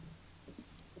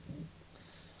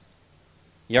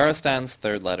Yarostan's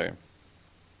third letter.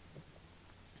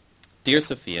 Dear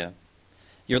Sophia,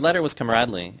 your letter was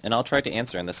comradely, and I'll try to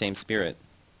answer in the same spirit,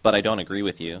 but I don't agree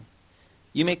with you.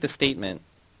 You make the statement,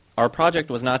 our project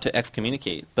was not to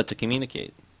excommunicate, but to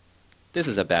communicate. This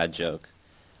is a bad joke.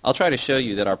 I'll try to show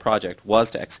you that our project was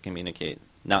to excommunicate,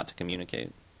 not to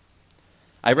communicate.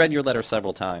 I read your letter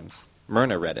several times.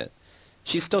 Myrna read it.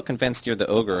 She's still convinced you're the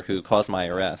ogre who caused my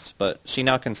arrest, but she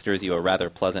now considers you a rather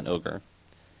pleasant ogre.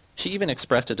 She even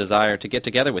expressed a desire to get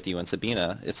together with you and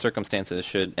Sabina if circumstances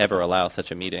should ever allow such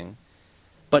a meeting.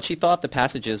 But she thought the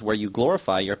passages where you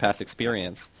glorify your past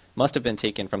experience must have been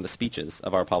taken from the speeches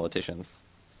of our politicians.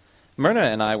 Myrna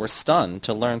and I were stunned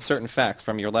to learn certain facts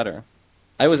from your letter.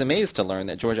 I was amazed to learn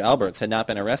that George Alberts had not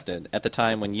been arrested at the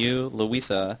time when you,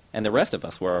 Louisa, and the rest of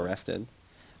us were arrested.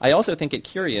 I also think it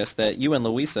curious that you and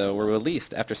Louisa were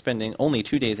released after spending only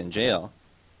 2 days in jail.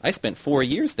 I spent 4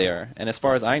 years there, and as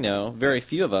far as I know, very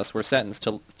few of us were sentenced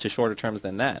to shorter terms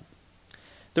than that.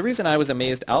 The reason I was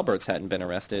amazed Alberts hadn't been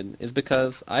arrested is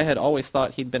because I had always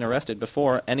thought he'd been arrested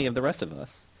before any of the rest of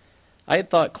us. I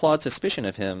had thought Claude's suspicion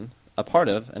of him a part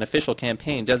of an official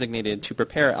campaign designated to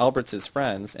prepare Alberts's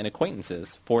friends and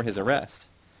acquaintances for his arrest.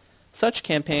 Such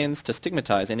campaigns to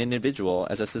stigmatize an individual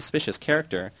as a suspicious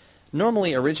character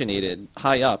normally originated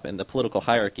high up in the political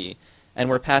hierarchy and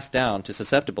were passed down to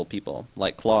susceptible people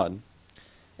like Claude.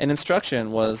 An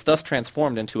instruction was thus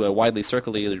transformed into a widely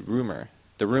circulated rumor.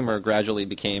 The rumor gradually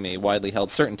became a widely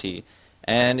held certainty,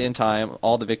 and in time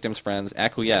all the victim's friends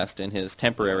acquiesced in his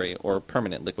temporary or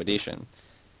permanent liquidation,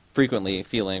 frequently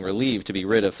feeling relieved to be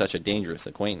rid of such a dangerous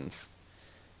acquaintance.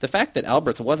 The fact that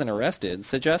Alberts wasn't arrested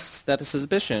suggests that the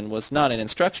suspicion was not an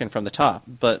instruction from the top,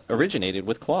 but originated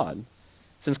with Claude.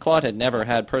 Since Claude had never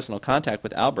had personal contact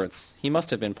with Alberts, he must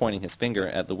have been pointing his finger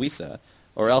at Louisa,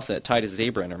 or else at Titus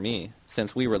Zabrin or me,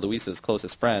 since we were Louisa's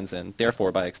closest friends and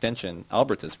therefore by extension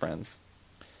Alberts's friends.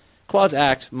 Claude's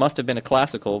act must have been a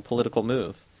classical political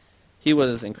move. He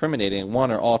was incriminating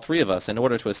one or all three of us in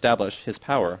order to establish his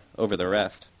power over the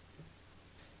rest.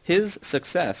 His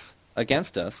success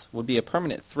against us would be a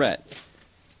permanent threat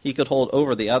he could hold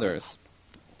over the others,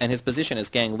 and his position as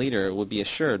gang leader would be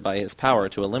assured by his power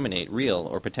to eliminate real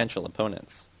or potential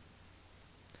opponents.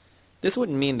 This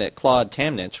wouldn't mean that Claude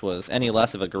Tamnich was any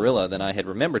less of a guerrilla than I had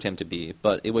remembered him to be,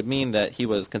 but it would mean that he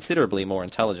was considerably more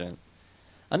intelligent.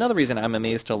 Another reason I'm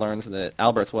amazed to learn that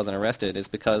Alberts wasn't arrested is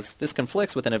because this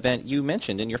conflicts with an event you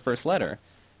mentioned in your first letter,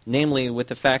 namely with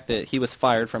the fact that he was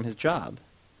fired from his job.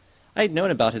 I had known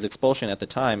about his expulsion at the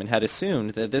time and had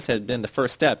assumed that this had been the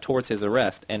first step towards his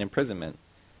arrest and imprisonment.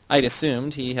 I had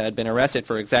assumed he had been arrested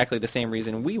for exactly the same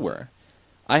reason we were.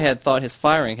 I had thought his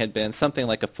firing had been something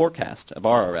like a forecast of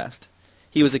our arrest.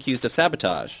 He was accused of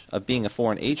sabotage, of being a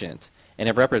foreign agent, and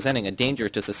of representing a danger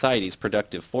to society's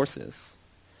productive forces.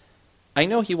 I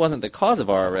know he wasn't the cause of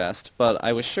our arrest, but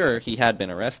I was sure he had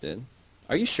been arrested.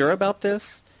 Are you sure about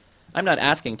this? I'm not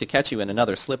asking to catch you in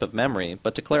another slip of memory,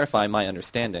 but to clarify my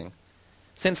understanding.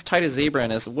 Since Titus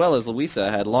Zabrin as well as Louisa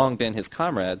had long been his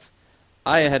comrades,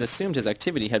 I had assumed his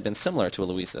activity had been similar to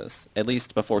Louisa's, at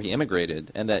least before he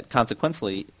immigrated, and that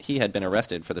consequently he had been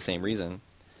arrested for the same reason.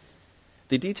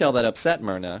 The detail that upset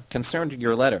Myrna concerned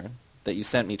your letter that you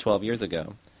sent me 12 years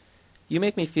ago. You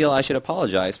make me feel I should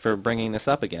apologize for bringing this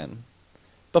up again.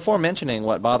 Before mentioning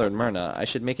what bothered Myrna, I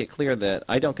should make it clear that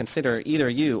I don't consider either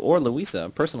you or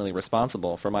Louisa personally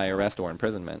responsible for my arrest or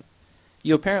imprisonment.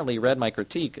 You apparently read my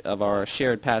critique of our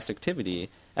shared past activity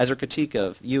as a critique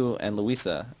of you and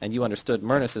Louisa, and you understood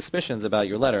Myrna's suspicions about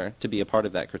your letter to be a part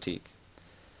of that critique.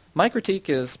 My critique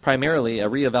is primarily a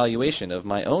reevaluation of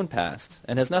my own past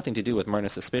and has nothing to do with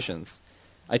Myrna's suspicions.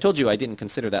 I told you I didn't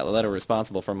consider that letter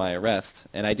responsible for my arrest,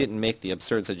 and I didn't make the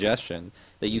absurd suggestion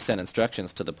that you sent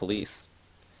instructions to the police.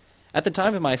 At the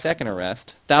time of my second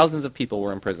arrest, thousands of people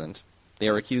were imprisoned. They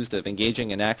are accused of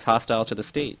engaging in acts hostile to the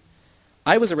state.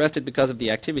 I was arrested because of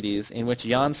the activities in which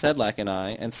Jan Sedlak and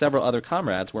I and several other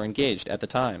comrades were engaged at the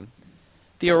time.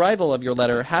 The arrival of your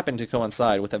letter happened to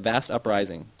coincide with a vast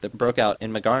uprising that broke out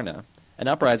in Magarna, an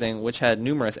uprising which had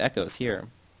numerous echoes here.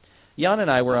 Jan and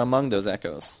I were among those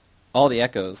echoes. All the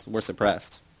echoes were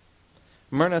suppressed.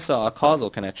 Myrna saw a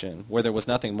causal connection where there was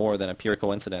nothing more than a pure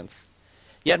coincidence.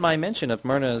 Yet my mention of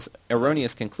Myrna's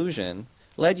erroneous conclusion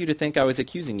led you to think I was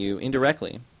accusing you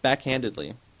indirectly,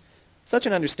 backhandedly. Such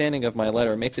an understanding of my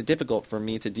letter makes it difficult for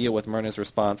me to deal with Myrna's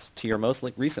response to your most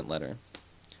recent letter.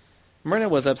 Myrna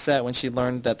was upset when she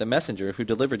learned that the messenger who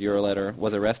delivered your letter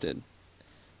was arrested.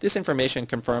 This information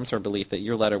confirms her belief that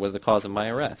your letter was the cause of my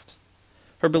arrest.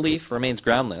 Her belief remains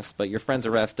groundless, but your friend's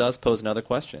arrest does pose another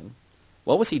question.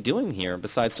 What was he doing here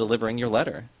besides delivering your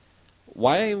letter?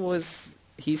 Why was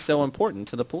he so important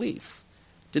to the police?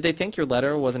 Did they think your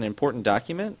letter was an important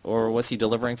document, or was he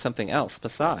delivering something else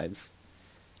besides?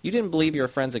 You didn't believe your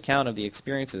friend's account of the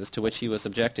experiences to which he was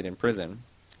subjected in prison.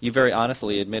 You very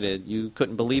honestly admitted you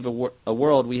couldn't believe a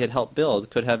world we had helped build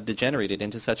could have degenerated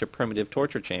into such a primitive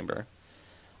torture chamber.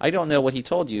 I don't know what he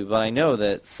told you, but I know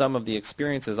that some of the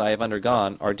experiences I have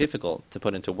undergone are difficult to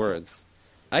put into words.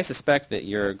 I suspect that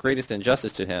your greatest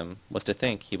injustice to him was to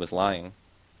think he was lying.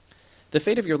 The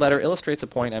fate of your letter illustrates a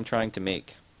point I'm trying to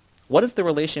make. What is the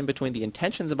relation between the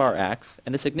intentions of our acts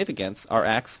and the significance our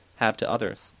acts have to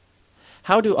others?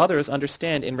 How do others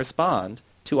understand and respond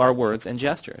to our words and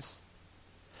gestures?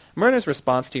 Myrna's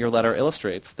response to your letter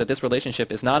illustrates that this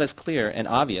relationship is not as clear and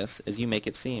obvious as you make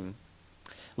it seem.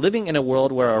 Living in a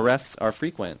world where arrests are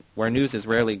frequent, where news is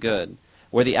rarely good,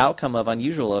 where the outcome of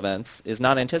unusual events is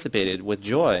not anticipated with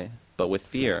joy, but with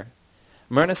fear,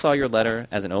 Myrna saw your letter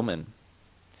as an omen.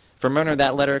 For Myrna,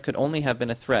 that letter could only have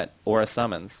been a threat or a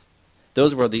summons.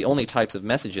 Those were the only types of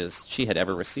messages she had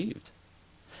ever received.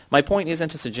 My point isn't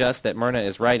to suggest that Myrna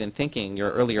is right in thinking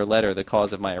your earlier letter the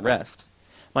cause of my arrest.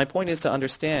 My point is to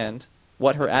understand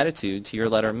what her attitude to your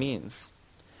letter means.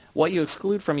 What you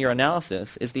exclude from your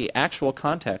analysis is the actual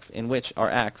context in which our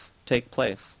acts take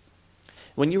place.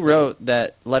 When you wrote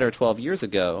that letter 12 years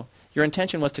ago, your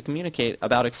intention was to communicate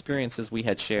about experiences we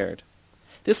had shared.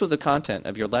 This was the content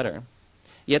of your letter.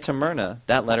 Yet to Myrna,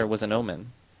 that letter was an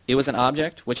omen. It was an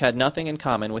object which had nothing in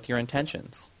common with your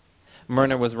intentions.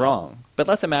 Myrna was wrong, but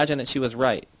let's imagine that she was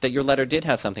right, that your letter did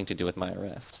have something to do with my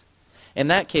arrest. In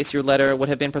that case, your letter would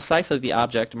have been precisely the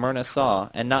object Myrna saw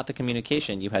and not the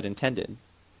communication you had intended.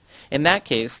 In that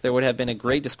case, there would have been a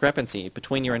great discrepancy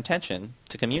between your intention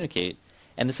to communicate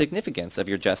and the significance of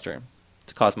your gesture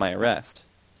to cause my arrest.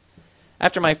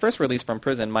 After my first release from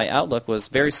prison, my outlook was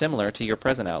very similar to your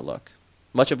present outlook.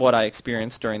 Much of what I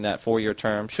experienced during that 4-year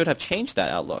term should have changed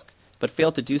that outlook, but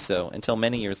failed to do so until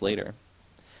many years later.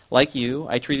 Like you,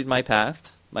 I treated my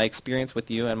past, my experience with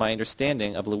you, and my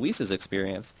understanding of Luis's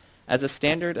experience as a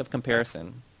standard of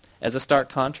comparison, as a stark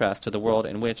contrast to the world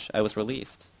in which I was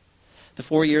released. The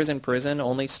 4 years in prison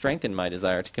only strengthened my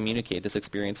desire to communicate this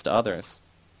experience to others.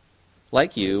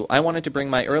 Like you, I wanted to bring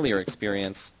my earlier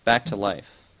experience back to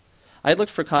life. I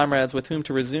looked for comrades with whom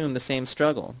to resume the same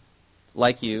struggle.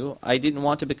 Like you, I didn't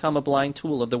want to become a blind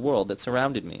tool of the world that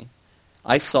surrounded me.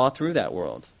 I saw through that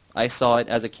world. I saw it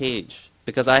as a cage,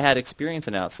 because I had experienced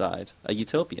an outside, a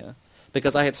utopia,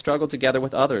 because I had struggled together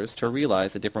with others to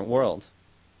realize a different world.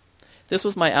 This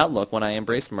was my outlook when I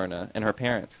embraced Myrna and her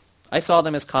parents. I saw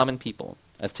them as common people,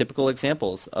 as typical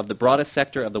examples of the broadest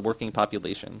sector of the working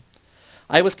population.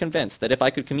 I was convinced that if I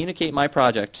could communicate my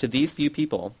project to these few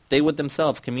people, they would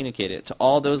themselves communicate it to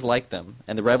all those like them,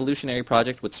 and the revolutionary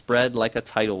project would spread like a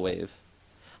tidal wave.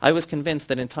 I was convinced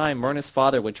that in time Myrna's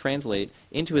father would translate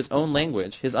into his own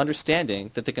language his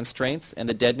understanding that the constraints and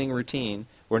the deadening routine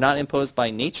were not imposed by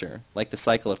nature, like the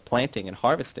cycle of planting and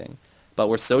harvesting, but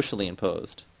were socially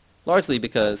imposed, largely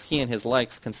because he and his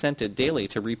likes consented daily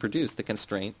to reproduce the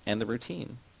constraint and the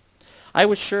routine. I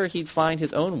was sure he'd find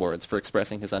his own words for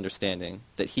expressing his understanding,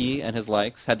 that he and his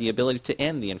likes had the ability to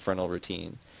end the infernal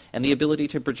routine, and the ability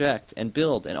to project and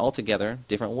build an altogether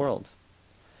different world.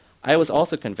 I was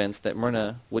also convinced that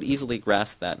Myrna would easily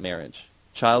grasp that marriage.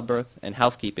 Childbirth and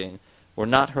housekeeping were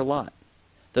not her lot,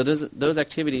 though those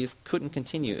activities couldn't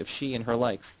continue if she and her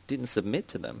likes didn't submit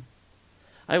to them.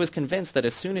 I was convinced that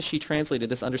as soon as she translated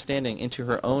this understanding into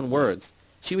her own words,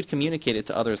 she would communicate it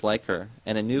to others like her,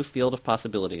 and a new field of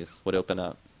possibilities would open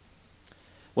up.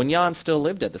 When Jan still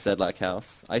lived at the Sedlak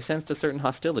house, I sensed a certain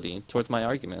hostility towards my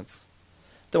arguments.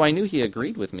 Though I knew he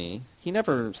agreed with me, he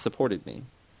never supported me.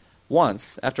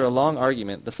 Once, after a long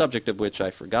argument, the subject of which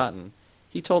I've forgotten,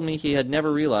 he told me he had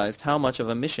never realized how much of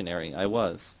a missionary I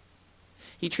was.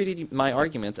 He treated my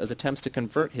arguments as attempts to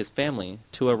convert his family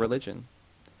to a religion.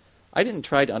 I didn't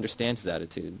try to understand his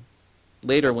attitude.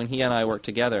 Later, when he and I worked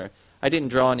together, I didn't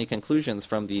draw any conclusions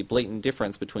from the blatant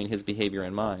difference between his behavior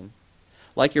and mine.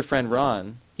 Like your friend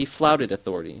Ron, he flouted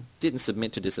authority, didn't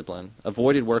submit to discipline,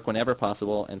 avoided work whenever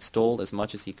possible, and stole as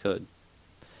much as he could.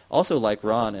 Also like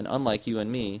Ron, and unlike you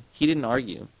and me, he didn't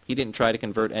argue. He didn't try to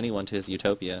convert anyone to his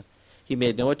utopia. He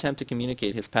made no attempt to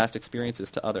communicate his past experiences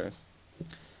to others.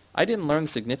 I didn't learn the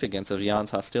significance of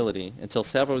Jan's hostility until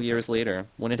several years later,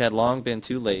 when it had long been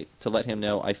too late to let him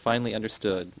know I finally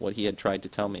understood what he had tried to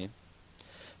tell me.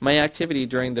 My activity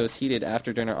during those heated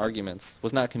after-dinner arguments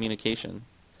was not communication.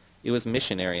 It was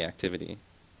missionary activity.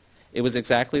 It was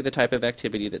exactly the type of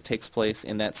activity that takes place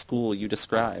in that school you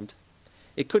described.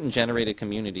 It couldn't generate a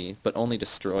community, but only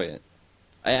destroy it.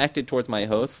 I acted towards my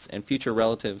hosts and future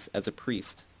relatives as a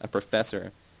priest, a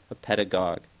professor, a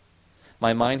pedagogue.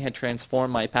 My mind had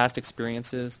transformed my past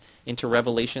experiences into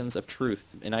revelations of truth,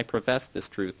 and I professed this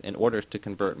truth in order to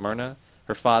convert Myrna,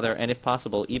 her father, and if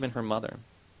possible, even her mother.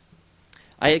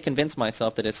 I had convinced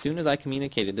myself that as soon as I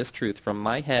communicated this truth from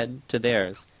my head to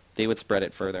theirs, they would spread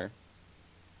it further.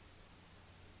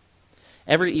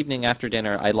 Every evening after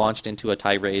dinner, I launched into a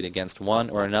tirade against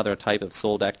one or another type of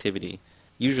sold activity,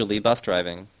 usually bus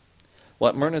driving.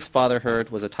 What Myrna's father heard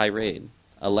was a tirade,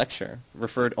 a lecture,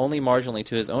 referred only marginally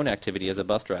to his own activity as a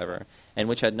bus driver, and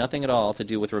which had nothing at all to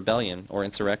do with rebellion or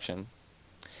insurrection.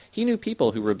 He knew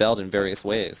people who rebelled in various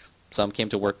ways. Some came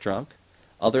to work drunk,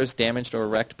 others damaged or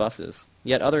wrecked buses,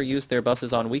 yet others used their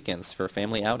buses on weekends for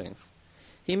family outings.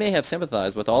 He may have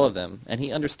sympathized with all of them, and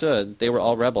he understood they were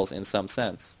all rebels in some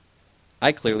sense.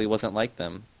 I clearly wasn't like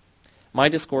them. My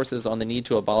discourses on the need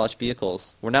to abolish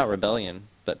vehicles were not rebellion,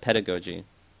 but pedagogy.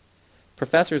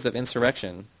 Professors of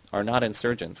insurrection are not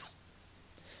insurgents.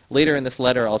 Later in this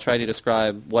letter, I'll try to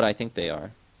describe what I think they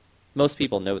are. Most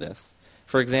people know this.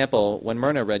 For example, when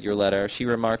Myrna read your letter, she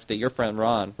remarked that your friend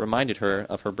Ron reminded her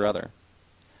of her brother.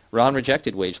 Ron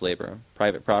rejected wage labor,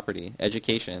 private property,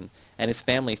 education, and his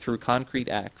family through concrete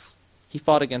acts. He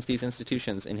fought against these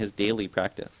institutions in his daily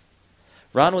practice.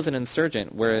 Ron was an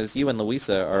insurgent, whereas you and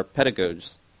Louisa are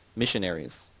pedagogues,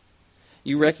 missionaries.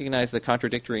 You recognize the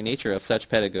contradictory nature of such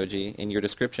pedagogy in your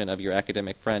description of your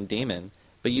academic friend Damon,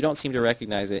 but you don't seem to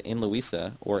recognize it in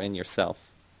Louisa or in yourself.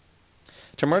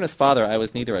 To Myrna's father, I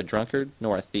was neither a drunkard,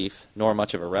 nor a thief, nor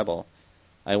much of a rebel.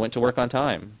 I went to work on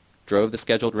time, drove the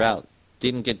scheduled route,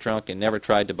 didn't get drunk, and never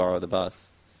tried to borrow the bus.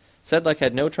 Sedlec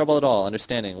had no trouble at all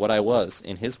understanding what I was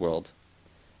in his world,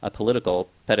 a political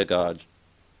pedagogue.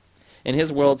 In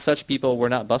his world, such people were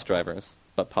not bus drivers,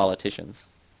 but politicians.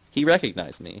 He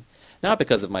recognized me, not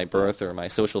because of my birth or my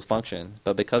social function,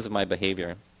 but because of my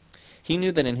behavior. He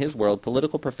knew that in his world,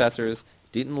 political professors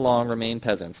didn't long remain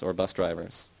peasants or bus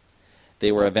drivers.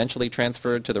 They were eventually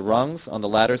transferred to the rungs on the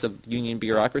ladders of union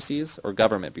bureaucracies or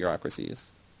government bureaucracies.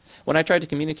 When I tried to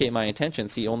communicate my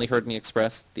intentions, he only heard me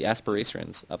express the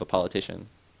aspirations of a politician.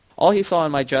 All he saw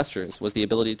in my gestures was the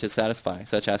ability to satisfy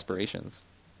such aspirations.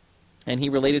 And he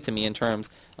related to me in terms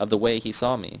of the way he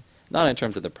saw me, not in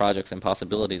terms of the projects and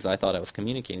possibilities I thought I was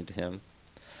communicating to him.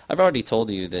 I've already told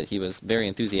you that he was very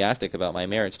enthusiastic about my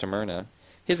marriage to Myrna.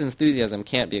 His enthusiasm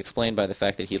can't be explained by the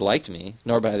fact that he liked me,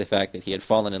 nor by the fact that he had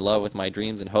fallen in love with my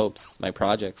dreams and hopes, my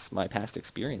projects, my past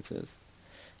experiences.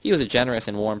 He was a generous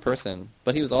and warm person,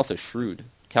 but he was also shrewd,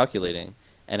 calculating,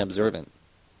 and observant.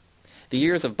 The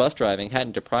years of bus driving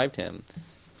hadn't deprived him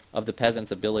of the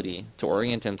peasant's ability to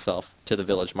orient himself to the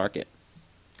village market.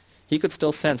 He could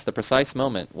still sense the precise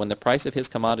moment when the price of his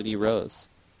commodity rose.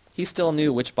 He still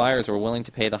knew which buyers were willing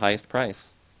to pay the highest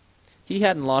price. He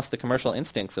hadn't lost the commercial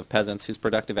instincts of peasants whose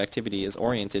productive activity is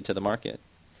oriented to the market.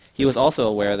 He was also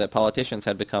aware that politicians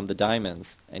had become the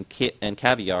diamonds and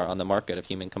caviar on the market of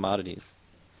human commodities.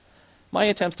 My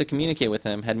attempts to communicate with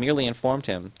him had merely informed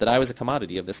him that I was a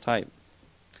commodity of this type.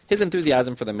 His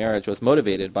enthusiasm for the marriage was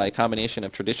motivated by a combination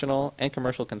of traditional and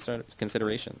commercial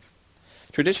considerations.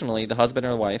 Traditionally, the husband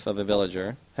or wife of a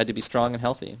villager had to be strong and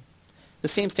healthy. The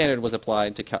same standard was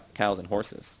applied to cows and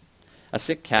horses. A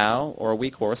sick cow or a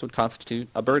weak horse would constitute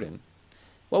a burden.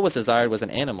 What was desired was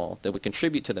an animal that would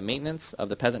contribute to the maintenance of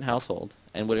the peasant household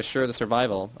and would assure the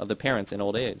survival of the parents in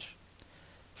old age.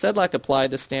 Sedlec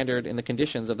applied this standard in the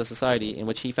conditions of the society in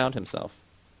which he found himself.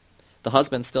 The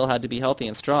husband still had to be healthy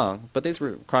and strong, but these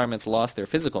requirements lost their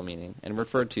physical meaning and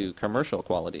referred to commercial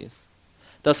qualities.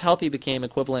 Thus healthy became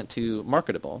equivalent to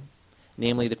marketable,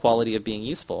 namely the quality of being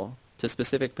useful to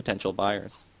specific potential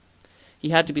buyers. He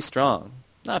had to be strong,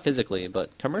 not physically,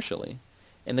 but commercially,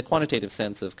 in the quantitative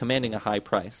sense of commanding a high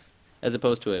price, as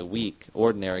opposed to a weak,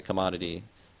 ordinary commodity,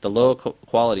 the low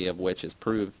quality of which is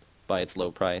proved by its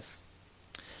low price.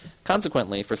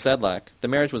 Consequently, for Sedlec, the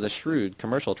marriage was a shrewd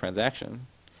commercial transaction.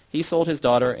 He sold his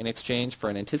daughter in exchange for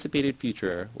an anticipated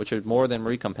future which would more than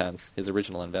recompense his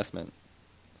original investment.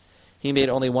 He made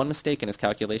only one mistake in his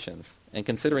calculations, and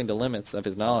considering the limits of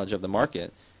his knowledge of the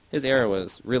market, his error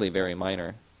was really very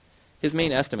minor. His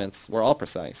main estimates were all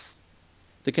precise.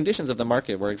 The conditions of the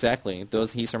market were exactly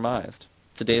those he surmised.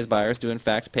 Today's buyers do in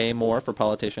fact pay more for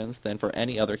politicians than for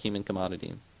any other human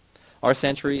commodity. Our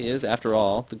century is, after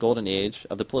all, the golden age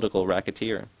of the political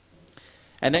racketeer.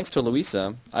 And thanks to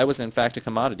Louisa, I was in fact a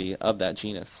commodity of that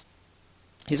genus.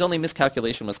 His only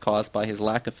miscalculation was caused by his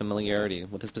lack of familiarity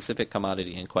with the specific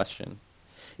commodity in question.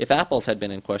 If apples had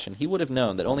been in question, he would have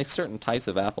known that only certain types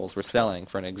of apples were selling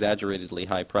for an exaggeratedly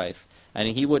high price, and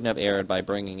he wouldn't have erred by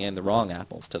bringing in the wrong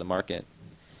apples to the market.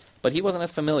 But he wasn't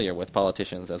as familiar with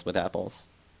politicians as with apples.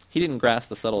 He didn't grasp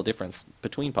the subtle difference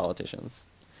between politicians.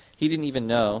 He didn't even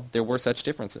know there were such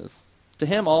differences. To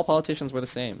him, all politicians were the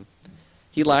same.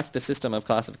 He lacked the system of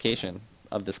classification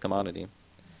of this commodity.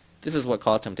 This is what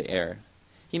caused him to err.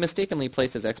 He mistakenly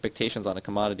placed his expectations on a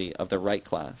commodity of the right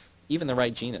class, even the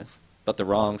right genus, but the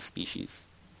wrong species.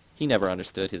 He never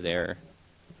understood his error.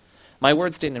 My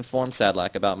words didn't inform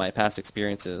Sadlak about my past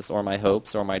experiences, or my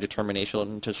hopes, or my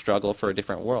determination to struggle for a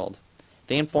different world.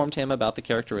 They informed him about the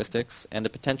characteristics and the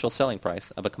potential selling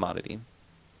price of a commodity.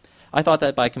 I thought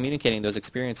that by communicating those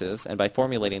experiences and by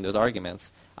formulating those arguments,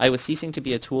 I was ceasing to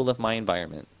be a tool of my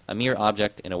environment, a mere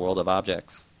object in a world of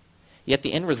objects. Yet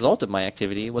the end result of my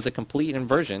activity was a complete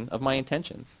inversion of my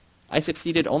intentions. I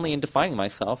succeeded only in defining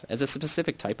myself as a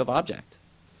specific type of object.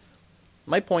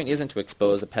 My point isn't to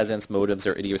expose a peasant's motives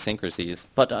or idiosyncrasies,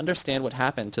 but to understand what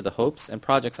happened to the hopes and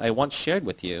projects I once shared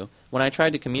with you when I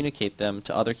tried to communicate them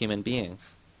to other human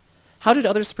beings. How did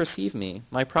others perceive me,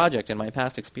 my project, and my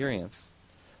past experience?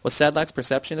 Was Sadlak's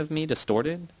perception of me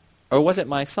distorted? Or was it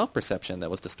my self-perception that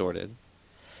was distorted?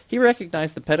 He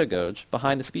recognized the pedagogue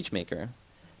behind the speechmaker,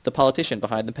 the politician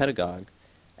behind the pedagogue,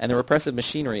 and the repressive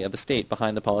machinery of the state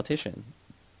behind the politician.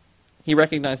 He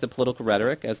recognized the political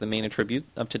rhetoric as the main attribute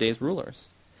of today's rulers.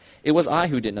 It was I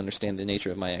who didn't understand the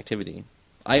nature of my activity.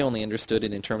 I only understood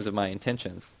it in terms of my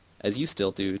intentions, as you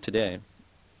still do today.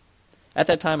 At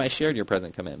that time I shared your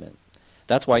present commitment.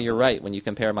 That's why you're right when you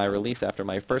compare my release after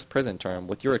my first prison term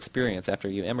with your experience after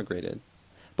you emigrated.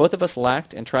 Both of us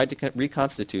lacked and tried to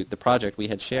reconstitute the project we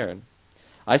had shared.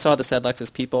 I saw the Sedlaks as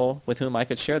people with whom I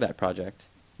could share that project.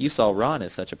 You saw Ron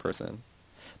as such a person.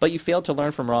 But you failed to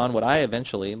learn from Ron what I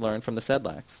eventually learned from the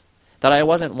Sedlaks, that I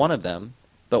wasn't one of them,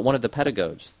 but one of the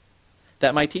pedagogues,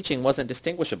 that my teaching wasn't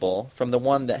distinguishable from the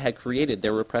one that had created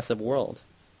their repressive world,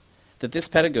 that this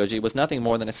pedagogy was nothing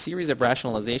more than a series of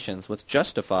rationalizations which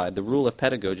justified the rule of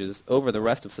pedagogues over the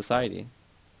rest of society.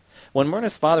 When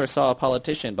Myrna's father saw a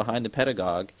politician behind the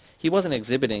pedagogue, he wasn't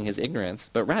exhibiting his ignorance,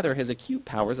 but rather his acute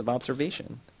powers of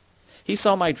observation. He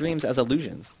saw my dreams as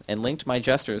illusions, and linked my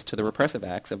gestures to the repressive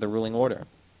acts of the ruling order.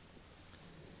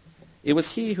 It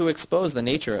was he who exposed the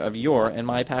nature of your and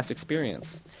my past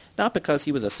experience, not because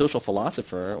he was a social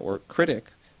philosopher or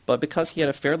critic, but because he had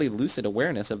a fairly lucid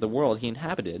awareness of the world he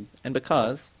inhabited, and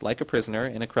because, like a prisoner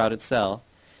in a crowded cell,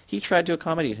 he tried to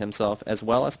accommodate himself as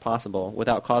well as possible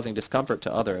without causing discomfort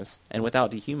to others, and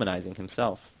without dehumanizing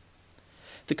himself.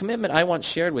 The commitment I once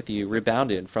shared with you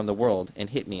rebounded from the world and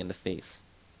hit me in the face.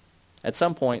 At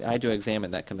some point I had to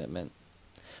examine that commitment.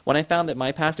 When I found that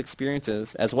my past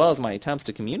experiences, as well as my attempts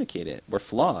to communicate it, were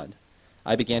flawed,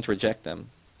 I began to reject them.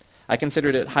 I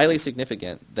considered it highly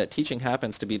significant that teaching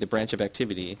happens to be the branch of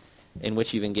activity in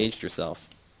which you've engaged yourself.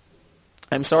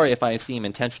 I'm sorry if I seem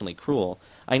intentionally cruel.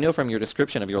 I know from your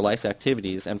description of your life's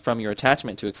activities and from your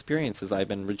attachment to experiences I've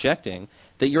been rejecting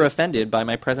that you're offended by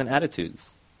my present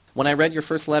attitudes. When I read your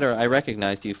first letter, I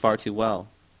recognized you far too well.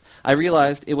 I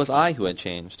realized it was I who had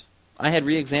changed. I had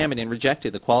re-examined and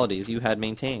rejected the qualities you had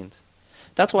maintained.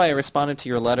 That's why I responded to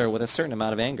your letter with a certain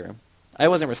amount of anger. I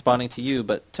wasn't responding to you,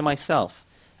 but to myself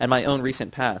and my own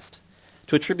recent past,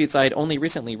 to attributes I had only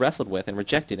recently wrestled with and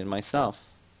rejected in myself.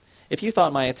 If you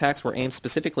thought my attacks were aimed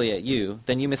specifically at you,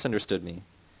 then you misunderstood me.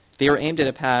 They were aimed at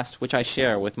a past which I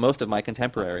share with most of my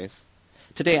contemporaries.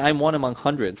 Today I'm one among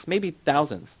hundreds, maybe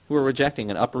thousands, who are rejecting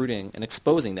and uprooting and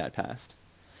exposing that past.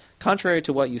 Contrary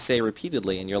to what you say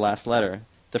repeatedly in your last letter,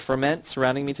 the ferment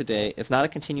surrounding me today is not a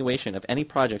continuation of any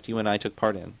project you and I took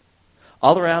part in.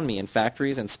 All around me in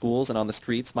factories and schools and on the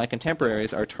streets, my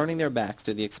contemporaries are turning their backs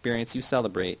to the experience you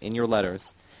celebrate in your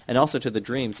letters, and also to the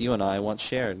dreams you and I once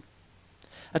shared.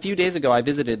 A few days ago I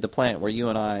visited the plant where you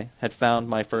and I had found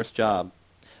my first job,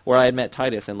 where I had met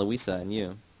Titus and Louisa and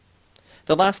you.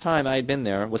 The last time I had been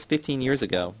there was 15 years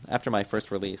ago, after my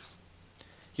first release.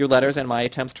 Your letters and my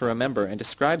attempts to remember and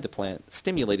describe the plant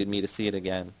stimulated me to see it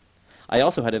again. I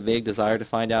also had a vague desire to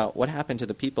find out what happened to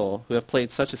the people who have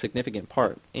played such a significant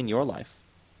part in your life.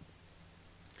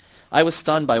 I was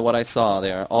stunned by what I saw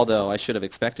there, although I should have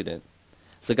expected it.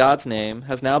 Zagad's name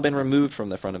has now been removed from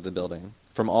the front of the building,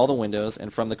 from all the windows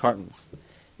and from the cartons.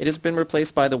 It has been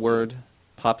replaced by the word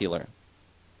popular.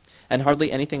 And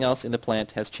hardly anything else in the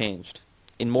plant has changed.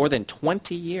 In more than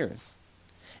 20 years.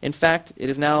 In fact, it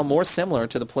is now more similar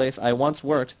to the place I once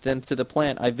worked than to the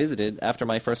plant I visited after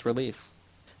my first release.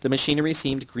 The machinery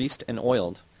seemed greased and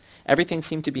oiled. Everything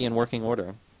seemed to be in working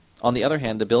order. On the other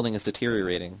hand, the building is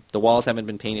deteriorating. The walls haven't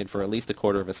been painted for at least a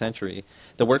quarter of a century.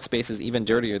 The workspace is even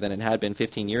dirtier than it had been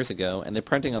 15 years ago, and the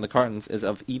printing on the cartons is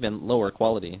of even lower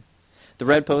quality. The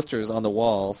red posters on the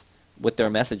walls, with their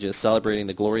messages celebrating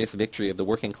the glorious victory of the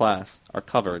working class, are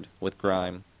covered with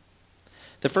grime.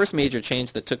 The first major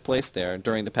change that took place there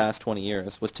during the past 20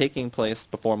 years was taking place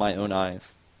before my own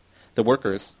eyes. The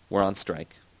workers were on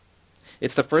strike.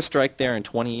 It's the first strike there in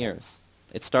 20 years.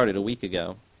 It started a week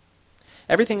ago.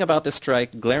 Everything about this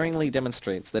strike glaringly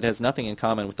demonstrates that it has nothing in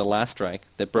common with the last strike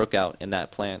that broke out in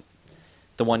that plant,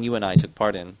 the one you and I took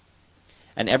part in.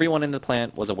 And everyone in the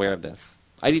plant was aware of this.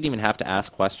 I didn't even have to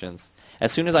ask questions.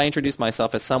 As soon as I introduced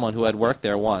myself as someone who had worked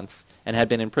there once and had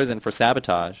been in prison for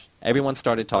sabotage, everyone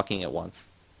started talking at once.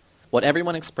 What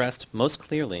everyone expressed most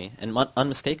clearly and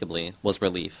unmistakably was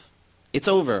relief. It's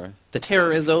over! The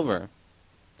terror is over!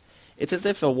 It's as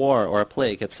if a war or a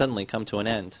plague had suddenly come to an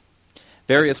end.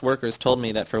 Various workers told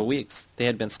me that for weeks they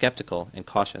had been skeptical and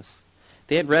cautious.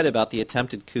 They had read about the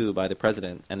attempted coup by the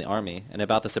president and the army and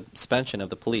about the suspension of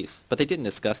the police, but they didn't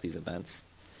discuss these events.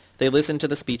 They listened to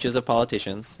the speeches of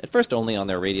politicians, at first only on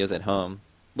their radios at home.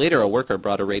 Later a worker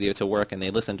brought a radio to work and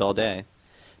they listened all day.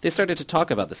 They started to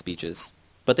talk about the speeches,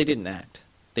 but they didn't act.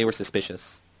 They were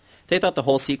suspicious. They thought the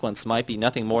whole sequence might be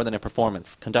nothing more than a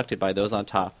performance conducted by those on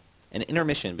top, an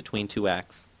intermission between two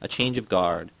acts, a change of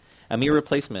guard, a mere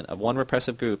replacement of one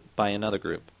repressive group by another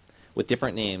group, with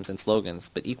different names and slogans,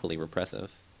 but equally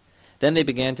repressive. Then they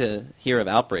began to hear of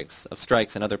outbreaks of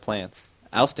strikes in other plants,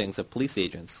 oustings of police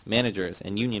agents, managers,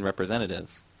 and union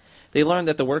representatives. They learned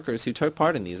that the workers who took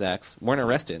part in these acts weren't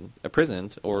arrested,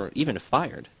 imprisoned, or even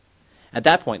fired. At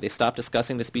that point, they stopped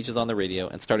discussing the speeches on the radio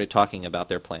and started talking about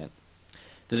their plant.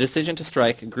 The decision to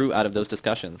strike grew out of those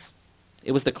discussions.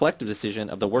 It was the collective decision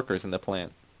of the workers in the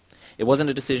plant. It wasn't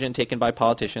a decision taken by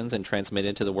politicians and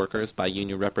transmitted to the workers by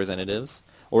union representatives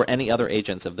or any other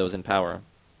agents of those in power.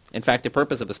 In fact, the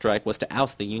purpose of the strike was to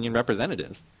oust the union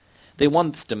representative. They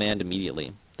won this demand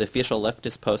immediately. The official left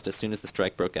his post as soon as the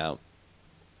strike broke out.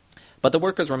 But the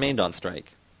workers remained on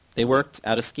strike. They worked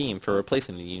out a scheme for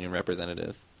replacing the union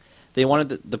representative. They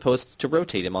wanted the post to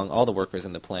rotate among all the workers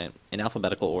in the plant, in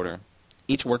alphabetical order.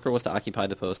 Each worker was to occupy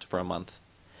the post for a month.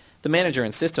 The manager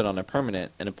insisted on a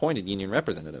permanent and appointed union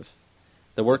representative.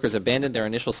 The workers abandoned their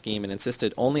initial scheme and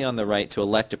insisted only on the right to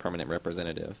elect a permanent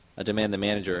representative, a demand the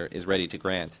manager is ready to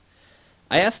grant.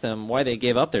 I asked them why they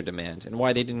gave up their demand and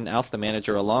why they didn't oust the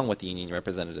manager along with the union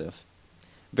representative.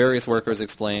 Various workers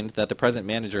explained that the present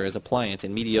manager is a pliant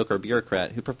and mediocre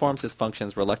bureaucrat who performs his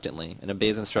functions reluctantly and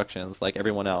obeys instructions like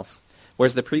everyone else,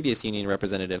 whereas the previous union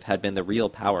representative had been the real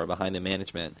power behind the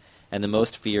management and the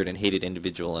most feared and hated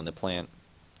individual in the plant.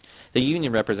 The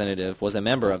union representative was a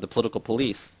member of the political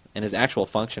police, and his actual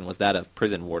function was that of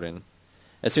prison warden.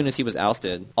 As soon as he was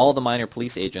ousted, all the minor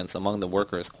police agents among the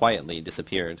workers quietly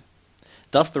disappeared.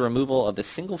 Thus the removal of this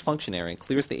single functionary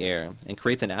clears the air and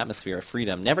creates an atmosphere of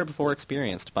freedom never before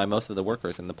experienced by most of the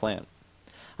workers in the plant.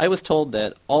 I was told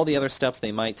that all the other steps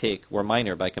they might take were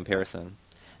minor by comparison.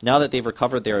 Now that they've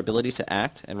recovered their ability to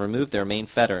act and removed their main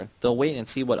fetter, they'll wait and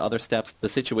see what other steps the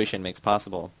situation makes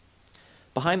possible.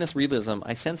 Behind this realism,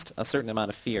 I sensed a certain amount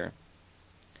of fear.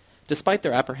 Despite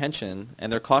their apprehension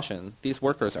and their caution, these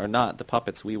workers are not the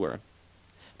puppets we were.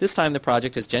 This time the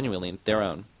project is genuinely their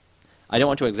own. I don't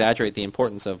want to exaggerate the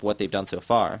importance of what they've done so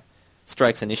far.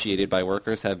 Strikes initiated by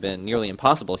workers have been nearly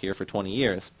impossible here for 20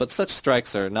 years, but such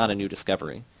strikes are not a new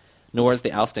discovery, nor is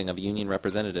the ousting of a union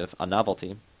representative a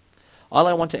novelty. All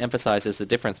I want to emphasize is the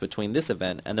difference between this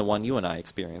event and the one you and I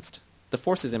experienced. The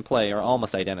forces in play are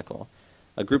almost identical.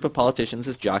 A group of politicians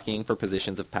is jockeying for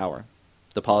positions of power.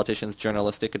 The politicians'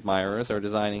 journalistic admirers are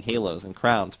designing halos and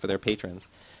crowns for their patrons,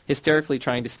 hysterically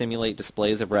trying to stimulate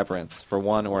displays of reverence for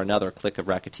one or another clique of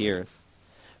racketeers.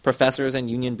 Professors and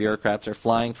union bureaucrats are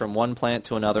flying from one plant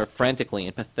to another frantically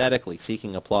and pathetically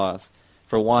seeking applause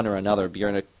for one or another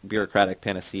bureaucratic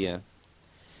panacea.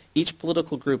 Each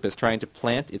political group is trying to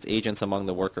plant its agents among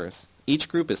the workers. Each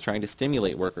group is trying to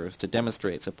stimulate workers to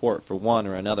demonstrate support for one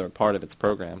or another part of its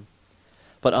program.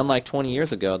 But unlike 20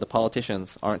 years ago, the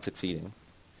politicians aren't succeeding.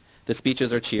 The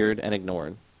speeches are cheered and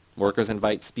ignored. Workers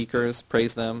invite speakers,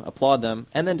 praise them, applaud them,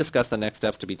 and then discuss the next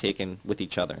steps to be taken with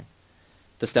each other.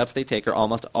 The steps they take are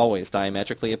almost always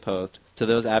diametrically opposed to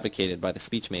those advocated by the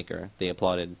speechmaker they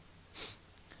applauded.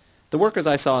 The workers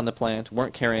I saw in the plant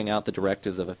weren't carrying out the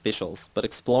directives of officials, but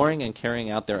exploring and carrying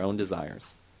out their own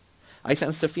desires. I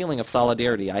sensed a feeling of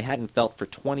solidarity I hadn't felt for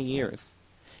 20 years.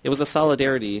 It was a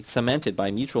solidarity cemented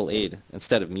by mutual aid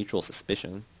instead of mutual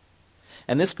suspicion.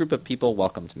 And this group of people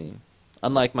welcomed me.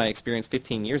 Unlike my experience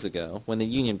 15 years ago, when the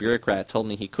union bureaucrat told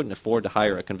me he couldn't afford to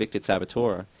hire a convicted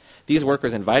saboteur, these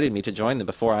workers invited me to join them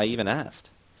before I even asked.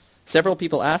 Several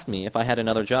people asked me if I had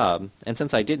another job, and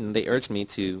since I didn't, they urged me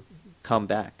to come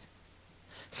back.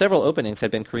 Several openings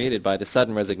had been created by the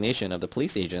sudden resignation of the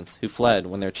police agents who fled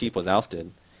when their chief was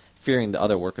ousted, fearing the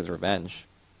other workers' revenge.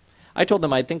 I told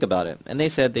them I'd think about it, and they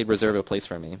said they'd reserve a place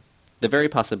for me. The very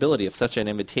possibility of such an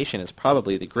invitation is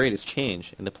probably the greatest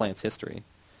change in the plant's history.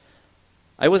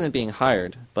 I wasn't being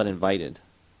hired, but invited.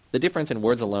 The difference in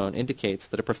words alone indicates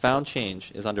that a profound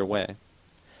change is underway.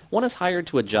 One is hired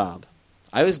to a job.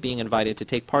 I was being invited to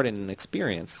take part in an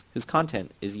experience whose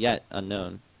content is yet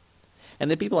unknown. And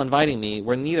the people inviting me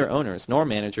were neither owners, nor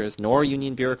managers, nor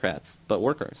union bureaucrats, but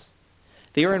workers.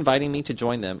 They were inviting me to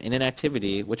join them in an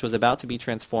activity which was about to be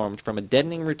transformed from a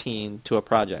deadening routine to a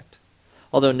project,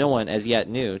 although no one as yet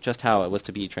knew just how it was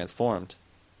to be transformed.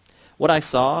 What I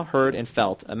saw, heard, and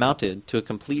felt amounted to a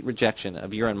complete rejection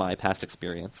of your and my past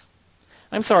experience.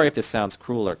 I'm sorry if this sounds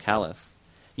cruel or callous.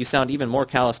 You sound even more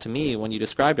callous to me when you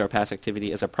described our past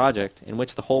activity as a project in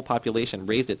which the whole population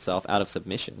raised itself out of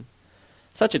submission.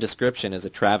 Such a description is a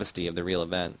travesty of the real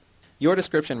event. Your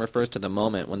description refers to the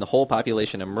moment when the whole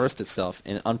population immersed itself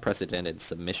in unprecedented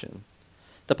submission.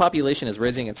 The population is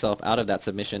raising itself out of that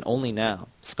submission only now,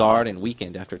 scarred and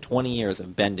weakened after 20 years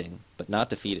of bending, but not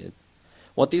defeated.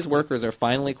 What these workers are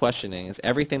finally questioning is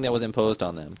everything that was imposed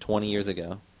on them 20 years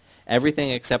ago. Everything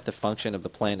except the function of the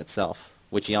plant itself,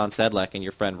 which Jan Sedlak and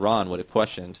your friend Ron would have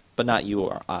questioned, but not you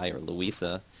or I or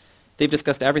Louisa. They've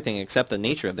discussed everything except the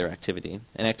nature of their activity,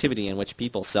 an activity in which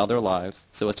people sell their lives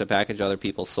so as to package other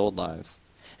people's sold lives,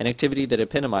 an activity that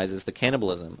epitomizes the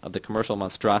cannibalism of the commercial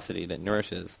monstrosity that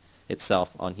nourishes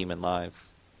itself on human lives.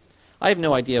 I have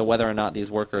no idea whether or not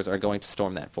these workers are going to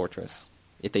storm that fortress.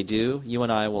 If they do, you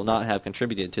and I will not have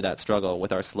contributed to that struggle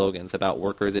with our slogans about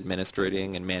workers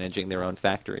administrating and managing their own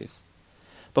factories.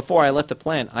 Before I left the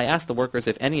plant, I asked the workers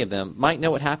if any of them might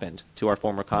know what happened to our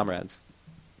former comrades.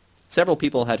 Several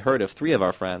people had heard of 3 of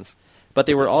our friends, but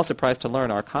they were all surprised to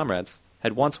learn our comrades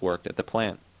had once worked at the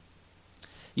plant.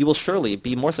 You will surely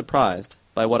be more surprised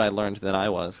by what I learned than I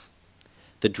was.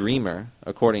 The dreamer,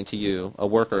 according to you, a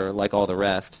worker like all the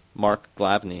rest, Mark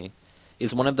Glavny,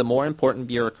 is one of the more important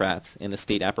bureaucrats in the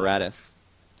state apparatus.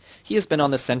 He has been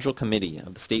on the Central Committee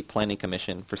of the State Planning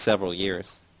Commission for several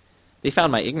years. They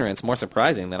found my ignorance more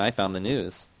surprising than I found the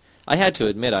news. I had to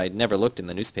admit I had never looked in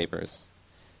the newspapers.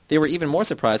 They were even more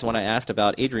surprised when I asked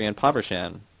about Adrian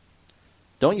Povershan.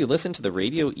 "Don't you listen to the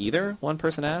radio either?" one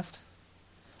person asked.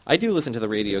 I do listen to the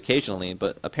radio occasionally,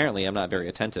 but apparently I'm not very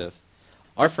attentive.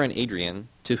 Our friend Adrian,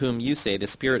 to whom you say the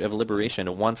spirit of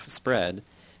liberation once spread,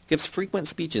 gives frequent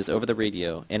speeches over the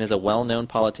radio and is a well-known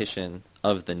politician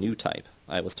of the new type,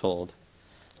 I was told.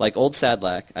 Like old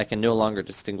Sadlak, I can no longer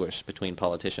distinguish between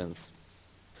politicians.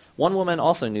 One woman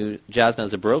also knew Jasna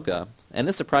Zabroka, and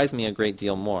this surprised me a great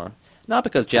deal more, not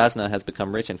because Jasna has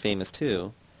become rich and famous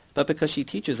too, but because she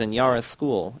teaches in Yara's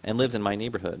school and lives in my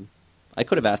neighborhood. I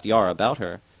could have asked Yara about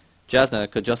her. Jasna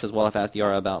could just as well have asked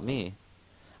Yara about me.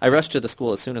 I rushed to the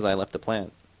school as soon as I left the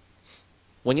plant.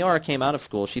 When Yara came out of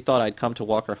school, she thought I'd come to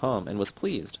walk her home and was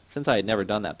pleased, since I had never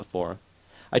done that before.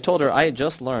 I told her I had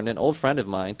just learned an old friend of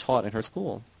mine taught in her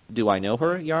school. "Do I know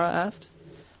her?" Yara asked.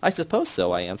 "I suppose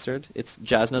so," I answered. "It's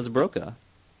Jasna Zabroka."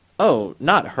 "Oh,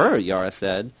 not her," Yara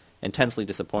said, intensely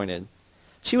disappointed.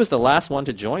 "She was the last one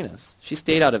to join us. She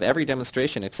stayed out of every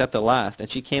demonstration except the last, and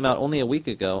she came out only a week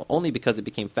ago, only because it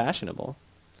became fashionable."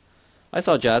 I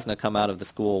saw Jasna come out of the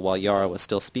school while Yara was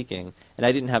still speaking, and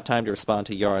I didn't have time to respond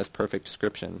to Yara's perfect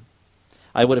description.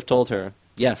 I would have told her,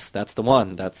 "Yes, that's the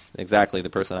one. That's exactly the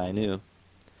person I knew."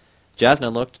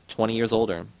 Jasna looked 20 years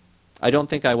older. I don't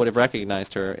think I would have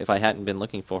recognized her if I hadn't been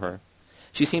looking for her.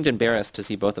 She seemed embarrassed to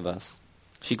see both of us.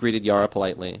 She greeted Yara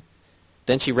politely.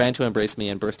 Then she ran to embrace me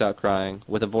and burst out crying.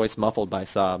 With a voice muffled by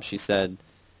sobs, she said,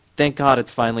 "Thank God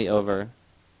it's finally over."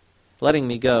 Letting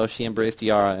me go, she embraced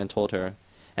Yara and told her,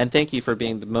 "And thank you for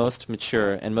being the most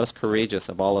mature and most courageous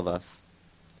of all of us."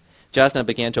 Jasna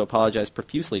began to apologize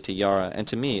profusely to Yara and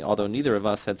to me, although neither of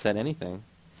us had said anything.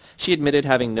 She admitted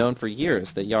having known for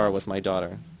years that Yara was my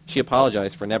daughter. She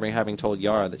apologized for never having told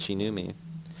Yara that she knew me.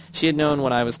 She had known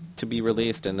when I was to be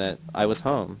released and that I was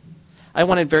home. "I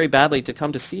wanted very badly to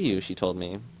come to see you," she told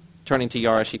me. Turning to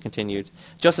Yara, she continued,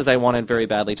 "Just as I wanted very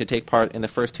badly to take part in the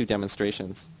first 2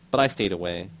 demonstrations. But I stayed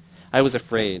away. I was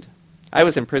afraid. I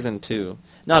was imprisoned too,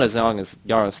 not as long as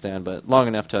Yarostan, but long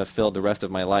enough to have filled the rest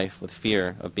of my life with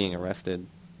fear of being arrested."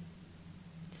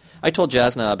 I told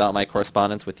Jasna about my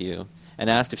correspondence with you, and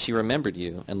asked if she remembered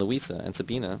you and Louisa and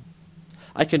Sabina.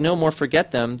 "I could no more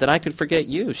forget them than I could forget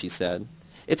you," she said.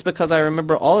 "It's because I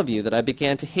remember all of you that I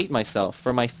began to hate myself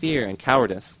for my fear and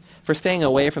cowardice, for staying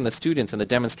away from the students and the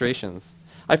demonstrations.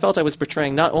 I felt I was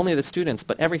betraying not only the students,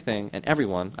 but everything and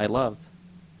everyone I loved."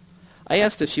 I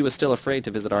asked if she was still afraid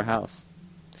to visit our house.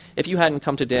 "If you hadn't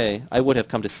come today, I would have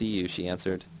come to see you," she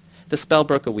answered. "The spell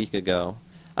broke a week ago.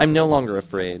 I'm no longer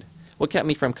afraid. What kept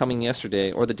me from coming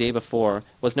yesterday or the day before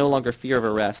was no longer fear of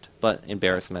arrest, but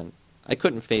embarrassment. I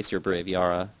couldn't face your brave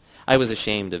Yara. I was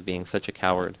ashamed of being such a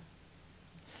coward.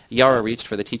 Yara reached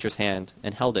for the teacher's hand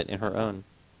and held it in her own.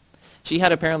 She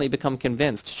had apparently become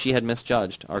convinced she had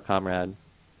misjudged our comrade.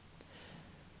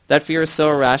 That fear is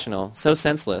so irrational, so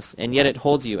senseless, and yet it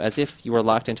holds you as if you were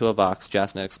locked into a box,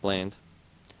 Jasna explained.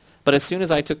 But as soon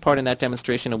as I took part in that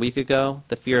demonstration a week ago,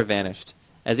 the fear vanished,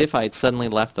 as if I had suddenly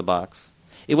left the box.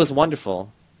 It was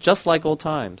wonderful, just like old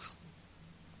times.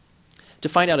 To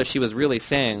find out if she was really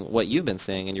saying what you've been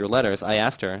saying in your letters, I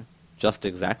asked her, just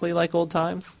exactly like old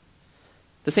times?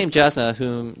 The same Jasna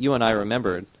whom you and I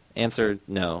remembered answered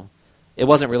no. It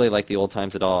wasn't really like the old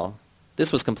times at all.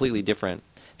 This was completely different.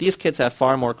 These kids have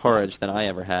far more courage than I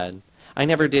ever had. I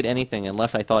never did anything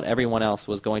unless I thought everyone else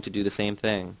was going to do the same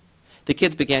thing. The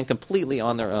kids began completely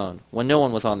on their own, when no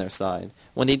one was on their side,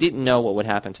 when they didn't know what would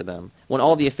happen to them, when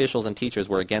all the officials and teachers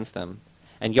were against them,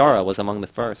 and Yara was among the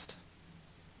first.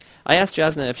 I asked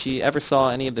Jasna if she ever saw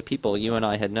any of the people you and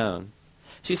I had known.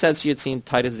 She said she had seen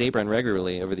Titus Zabran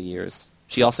regularly over the years.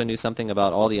 She also knew something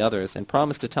about all the others and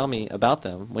promised to tell me about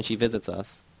them when she visits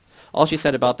us. All she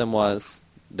said about them was,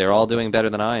 "They're all doing better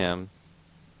than I am."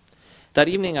 That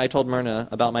evening I told Myrna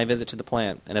about my visit to the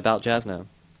plant and about Jasna.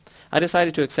 I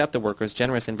decided to accept the workers'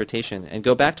 generous invitation and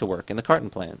go back to work in the carton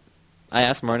plant. I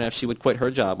asked Myrna if she would quit her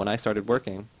job when I started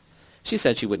working. She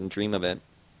said she wouldn't dream of it.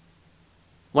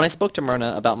 When I spoke to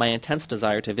Myrna about my intense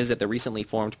desire to visit the recently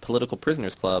formed Political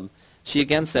Prisoners Club, she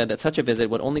again said that such a visit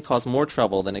would only cause more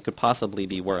trouble than it could possibly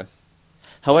be worth.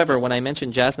 However, when I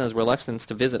mentioned Jasna's reluctance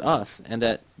to visit us, and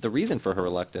that the reason for her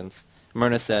reluctance,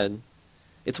 Myrna said,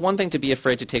 "It's one thing to be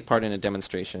afraid to take part in a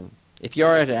demonstration. If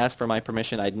Yara had asked for my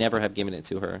permission, I'd never have given it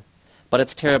to her. But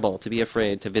it's terrible to be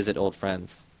afraid to visit old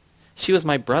friends. She was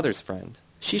my brother's friend.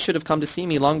 She should have come to see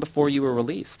me long before you were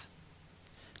released."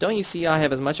 "Don't you see I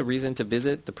have as much a reason to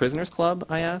visit the prisoners' club?"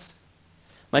 I asked.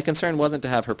 My concern wasn't to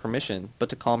have her permission, but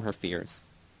to calm her fears.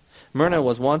 Myrna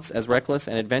was once as reckless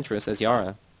and adventurous as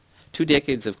Yara. 2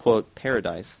 decades of, quote,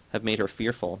 paradise have made her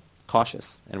fearful,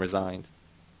 cautious, and resigned.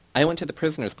 I went to the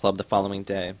prisoners' club the following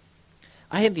day.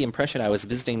 I had the impression I was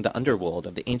visiting the underworld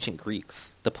of the ancient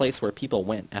Greeks, the place where people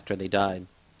went after they died.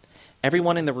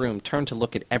 Everyone in the room turned to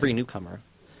look at every newcomer.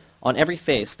 On every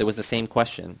face there was the same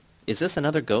question, is this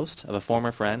another ghost of a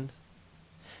former friend?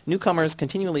 Newcomers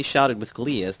continually shouted with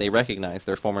glee as they recognized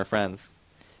their former friends.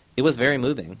 It was very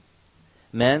moving.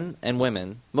 Men and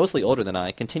women, mostly older than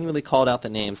I, continually called out the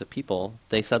names of people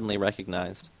they suddenly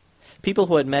recognized. People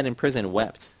who had met in prison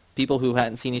wept. People who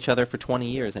hadn't seen each other for 20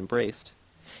 years embraced.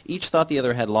 Each thought the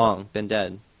other had long been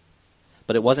dead.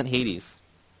 But it wasn't Hades.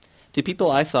 The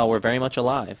people I saw were very much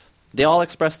alive. They all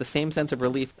expressed the same sense of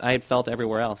relief I had felt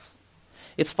everywhere else.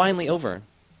 It's finally over.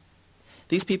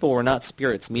 These people were not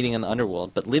spirits meeting in the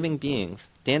underworld, but living beings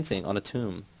dancing on a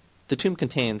tomb. The tomb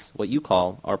contains what you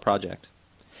call our project.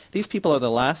 These people are the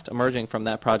last emerging from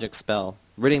that project spell,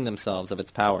 ridding themselves of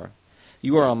its power.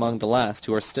 You are among the last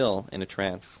who are still in a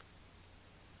trance.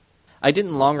 I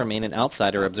didn't long remain an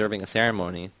outsider observing a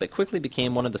ceremony, but quickly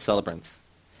became one of the celebrants.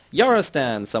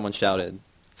 "Yarostan!" someone shouted.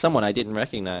 Someone I didn't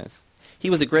recognize. He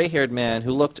was a gray-haired man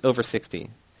who looked over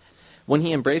 60. When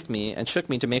he embraced me and shook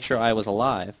me to make sure I was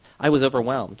alive, I was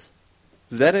overwhelmed.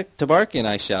 "Zedek Tabarkin!"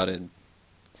 I shouted.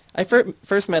 I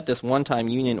first met this one-time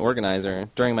union organizer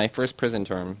during my first prison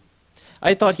term.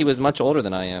 I thought he was much older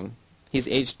than I am. He's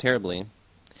aged terribly.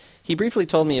 He briefly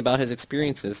told me about his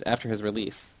experiences after his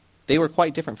release. They were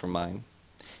quite different from mine.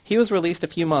 He was released a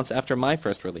few months after my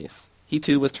first release. He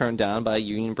too was turned down by a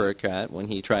union bureaucrat when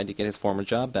he tried to get his former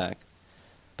job back.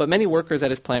 But many workers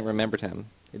at his plant remembered him.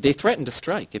 They threatened to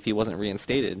strike if he wasn't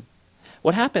reinstated.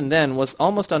 What happened then was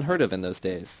almost unheard of in those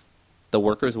days. The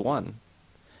workers won.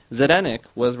 Zdenek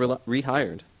was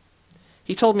rehired.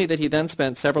 He told me that he then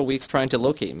spent several weeks trying to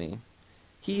locate me.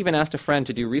 He even asked a friend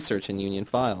to do research in union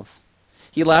files.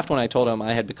 He laughed when I told him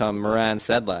I had become Moran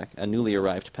Sedlak, a newly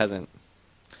arrived peasant.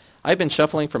 "I've been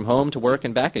shuffling from home to work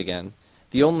and back again.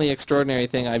 The only extraordinary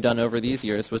thing I've done over these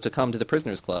years was to come to the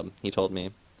prisoners' club," he told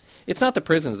me. "It's not the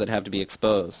prisons that have to be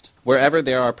exposed. Wherever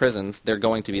there are prisons, they're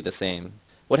going to be the same.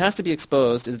 What has to be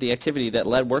exposed is the activity that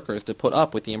led workers to put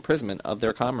up with the imprisonment of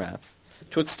their comrades,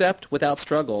 to accept without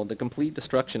struggle the complete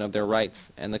destruction of their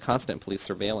rights and the constant police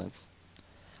surveillance."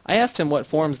 I asked him what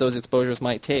forms those exposures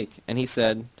might take, and he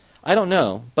said, "I don't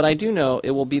know, but I do know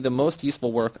it will be the most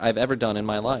useful work I've ever done in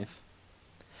my life."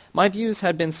 My views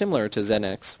had been similar to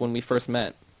Zdenek's when we first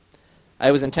met. I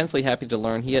was intensely happy to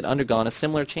learn he had undergone a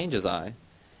similar change as I,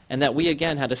 and that we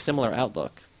again had a similar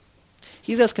outlook.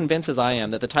 He's as convinced as I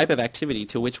am that the type of activity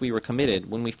to which we were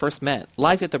committed when we first met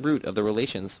lies at the root of the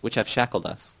relations which have shackled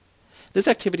us. This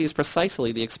activity is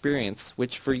precisely the experience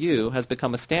which for you has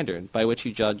become a standard by which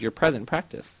you judge your present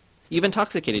practice. You've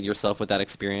intoxicated yourself with that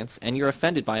experience, and you're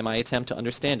offended by my attempt to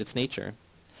understand its nature.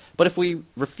 But if we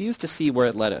refuse to see where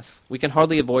it led us, we can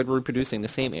hardly avoid reproducing the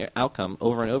same outcome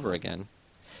over and over again.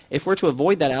 If we're to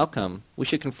avoid that outcome, we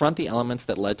should confront the elements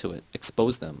that led to it,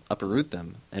 expose them, uproot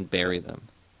them, and bury them.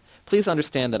 Please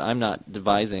understand that I'm not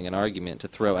devising an argument to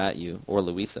throw at you or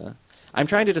Louisa. I'm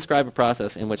trying to describe a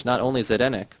process in which not only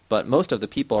Zdenek, but most of the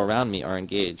people around me are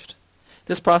engaged.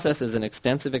 This process is an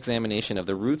extensive examination of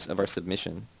the roots of our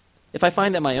submission. If I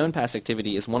find that my own past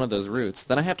activity is one of those roots,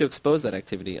 then I have to expose that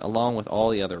activity along with all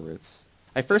the other roots.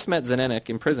 I first met Zdenek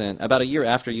in prison about a year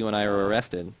after you and I were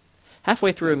arrested.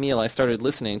 Halfway through a meal, I started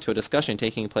listening to a discussion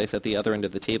taking place at the other end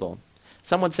of the table.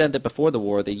 Someone said that before the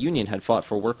war, the union had fought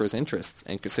for workers' interests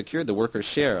and secured the workers'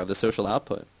 share of the social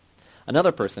output.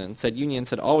 Another person said unions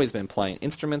had always been pliant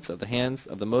instruments of the hands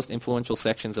of the most influential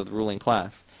sections of the ruling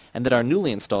class, and that our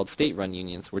newly installed state-run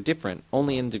unions were different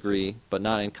only in degree, but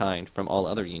not in kind, from all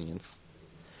other unions.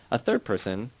 A third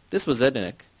person, this was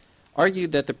Zdenek,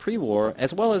 argued that the pre-war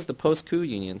as well as the post-coup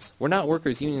unions were not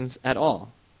workers' unions at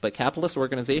all, but capitalist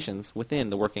organizations within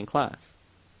the working class.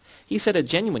 He said a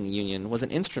genuine union was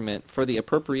an instrument for the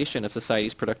appropriation of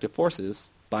society's productive forces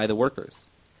by the workers.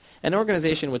 An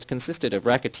organization which consisted of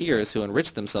racketeers who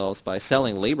enriched themselves by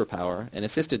selling labor power and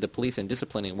assisted the police in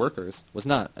disciplining workers was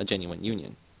not a genuine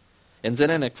union. In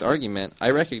Zdenek's argument,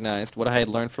 I recognized what I had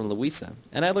learned from Louisa,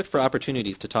 and I looked for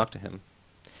opportunities to talk to him.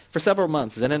 For several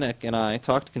months, Zdenek and I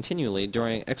talked continually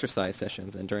during exercise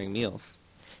sessions and during meals.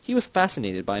 He was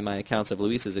fascinated by my accounts of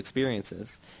Louisa's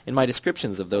experiences. In my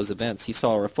descriptions of those events, he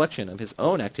saw a reflection of his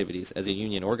own activities as a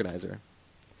union organizer.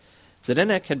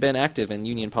 Zdenek had been active in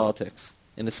union politics,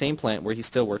 in the same plant where he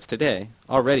still works today,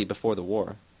 already before the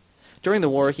war. During the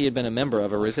war, he had been a member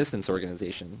of a resistance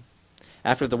organization.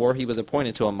 After the war, he was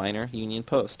appointed to a minor union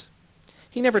post.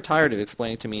 He never tired of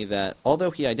explaining to me that,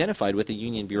 although he identified with the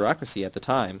union bureaucracy at the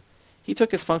time, he took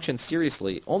his function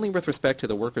seriously only with respect to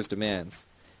the workers' demands,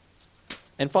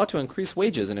 and fought to increase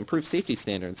wages and improve safety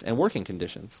standards and working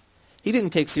conditions. He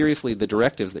didn't take seriously the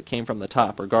directives that came from the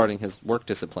top regarding his work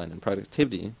discipline and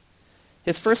productivity.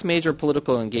 His first major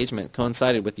political engagement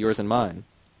coincided with yours and mine,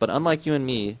 but unlike you and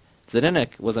me,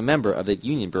 Zdenek was a member of the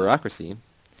union bureaucracy.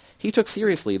 He took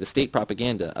seriously the state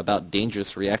propaganda about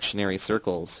dangerous reactionary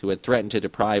circles who had threatened to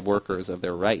deprive workers of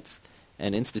their rights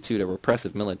and institute a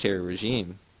repressive military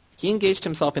regime. He engaged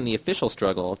himself in the official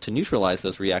struggle to neutralize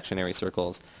those reactionary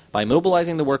circles by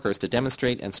mobilizing the workers to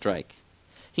demonstrate and strike.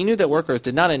 He knew that workers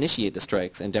did not initiate the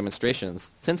strikes and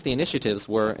demonstrations, since the initiatives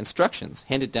were instructions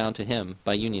handed down to him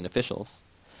by union officials.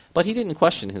 But he didn't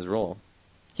question his role.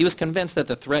 He was convinced that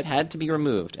the threat had to be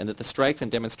removed and that the strikes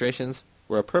and demonstrations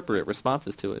were appropriate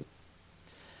responses to it.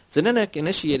 Zdenek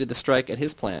initiated the strike at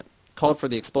his plant, called for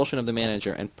the expulsion of the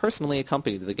manager, and personally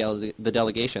accompanied the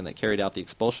delegation that carried out the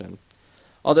expulsion.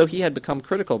 Although he had become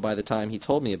critical by the time he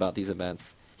told me about these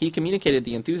events, he communicated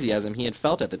the enthusiasm he had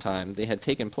felt at the time they had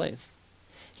taken place.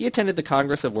 He attended the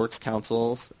Congress of Works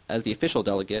Councils as the official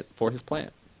delegate for his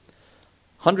plant.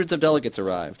 Hundreds of delegates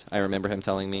arrived, I remember him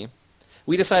telling me.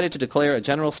 We decided to declare a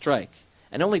general strike,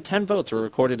 and only 10 votes were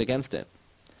recorded against it.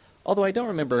 Although I don't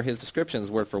remember his descriptions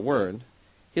word for word,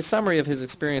 his summary of his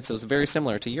experience was very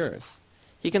similar to yours.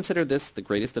 He considered this the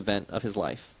greatest event of his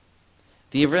life.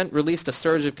 The event released a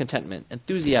surge of contentment,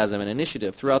 enthusiasm, and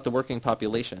initiative throughout the working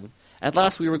population. At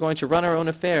last we were going to run our own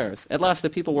affairs. At last the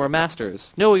people were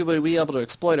masters. Nobody would be able to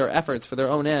exploit our efforts for their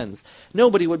own ends.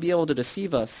 Nobody would be able to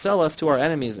deceive us, sell us to our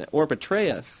enemies, or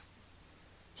betray us.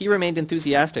 He remained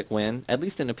enthusiastic when, at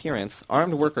least in appearance,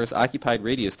 armed workers occupied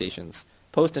radio stations,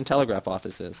 post and telegraph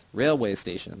offices, railway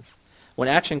stations. When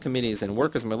action committees and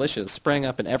workers' militias sprang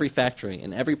up in every factory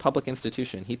and every public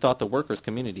institution, he thought the workers'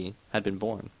 community had been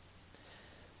born.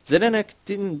 Zdenek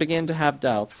didn't begin to have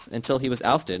doubts until he was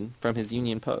ousted from his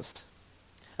union post.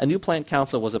 A new plant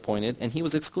council was appointed, and he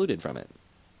was excluded from it.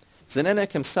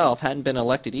 Zdenek himself hadn't been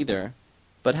elected either,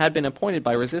 but had been appointed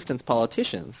by resistance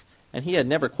politicians, and he had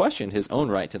never questioned his own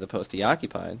right to the post he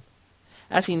occupied.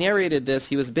 As he narrated this,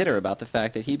 he was bitter about the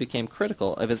fact that he became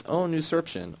critical of his own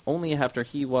usurpation only after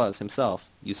he was himself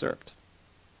usurped.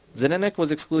 Zdenek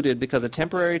was excluded because a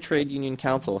temporary trade union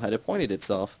council had appointed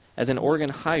itself as an organ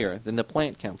higher than the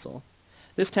plant council.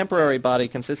 This temporary body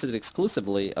consisted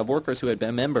exclusively of workers who had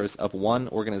been members of one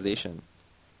organization,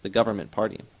 the government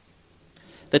party.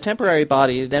 The temporary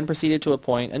body then proceeded to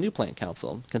appoint a new plant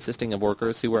council, consisting of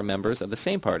workers who were members of the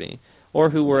same party, or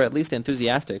who were at least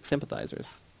enthusiastic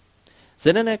sympathizers.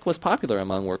 Zdenek was popular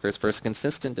among workers for his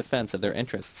consistent defense of their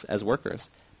interests as workers,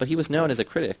 but he was known as a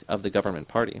critic of the government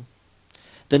party.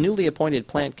 The newly appointed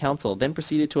plant council then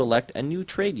proceeded to elect a new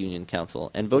trade union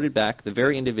council and voted back the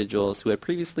very individuals who had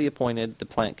previously appointed the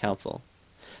plant council.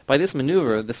 By this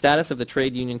maneuver, the status of the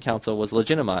trade union council was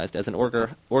legitimized as an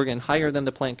organ higher than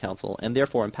the plant council and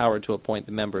therefore empowered to appoint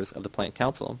the members of the plant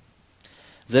council.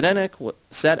 Zdenek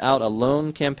set out a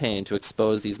lone campaign to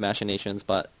expose these machinations,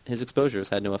 but his exposures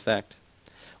had no effect.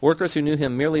 Workers who knew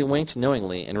him merely winked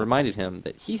knowingly and reminded him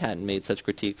that he hadn't made such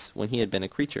critiques when he had been a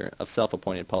creature of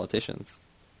self-appointed politicians.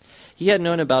 He had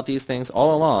known about these things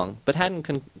all along, but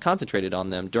hadn't concentrated on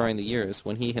them during the years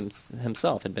when he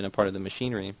himself had been a part of the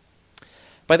machinery.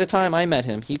 By the time I met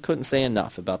him, he couldn't say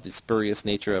enough about the spurious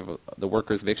nature of the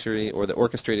workers' victory or the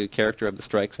orchestrated character of the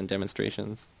strikes and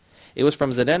demonstrations. It was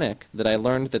from Zdenek that I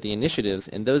learned that the initiatives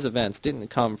in those events didn't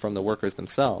come from the workers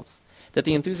themselves, that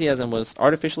the enthusiasm was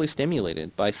artificially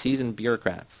stimulated by seasoned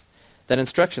bureaucrats, that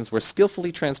instructions were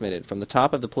skillfully transmitted from the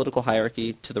top of the political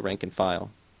hierarchy to the rank and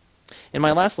file. In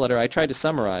my last letter I tried to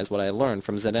summarize what I learned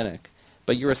from Zdenek,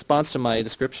 but your response to my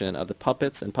description of the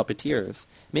puppets and puppeteers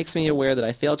makes me aware that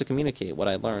I failed to communicate what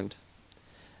I learned.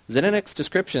 Zdenek's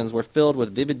descriptions were filled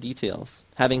with vivid details.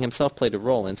 Having himself played a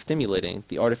role in stimulating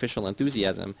the artificial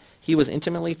enthusiasm, he was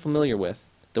intimately familiar with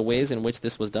the ways in which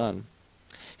this was done.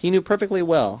 He knew perfectly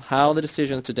well how the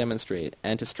decisions to demonstrate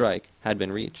and to strike had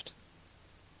been reached.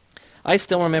 I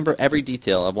still remember every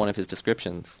detail of one of his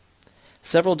descriptions.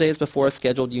 Several days before a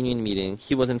scheduled union meeting,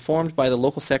 he was informed by the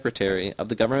local secretary of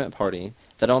the government party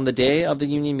that on the day of the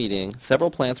union meeting,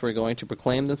 several plants were going to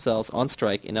proclaim themselves on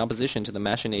strike in opposition to the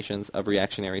machinations of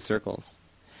reactionary circles.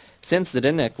 Since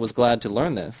Zdenek was glad to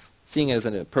learn this, seeing it as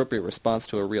an appropriate response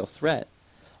to a real threat,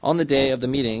 on the day of the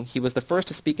meeting he was the first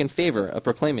to speak in favor of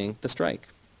proclaiming the strike.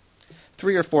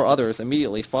 3 or 4 others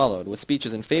immediately followed with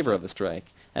speeches in favor of the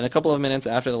strike, and a couple of minutes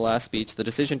after the last speech the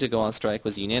decision to go on strike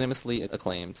was unanimously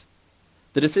acclaimed.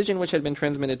 The decision which had been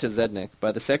transmitted to Zdenek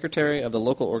by the secretary of the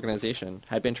local organization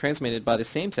had been transmitted by the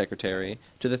same secretary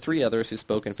to the 3 others who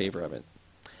spoke in favor of it.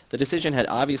 The decision had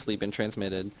obviously been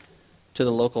transmitted to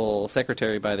the local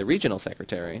secretary by the regional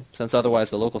secretary, since otherwise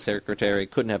the local secretary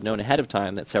couldn't have known ahead of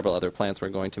time that several other plants were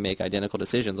going to make identical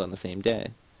decisions on the same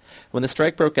day. When the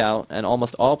strike broke out, and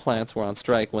almost all plants were on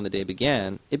strike when the day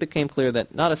began, it became clear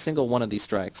that not a single one of these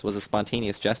strikes was a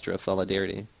spontaneous gesture of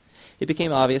solidarity. It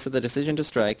became obvious that the decision to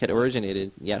strike had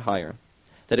originated yet higher,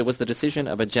 that it was the decision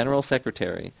of a general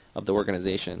secretary of the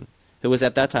organization, who was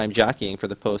at that time jockeying for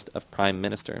the post of prime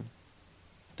minister.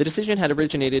 The decision had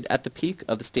originated at the peak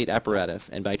of the state apparatus,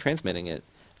 and by transmitting it,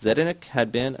 Zdenek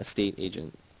had been a state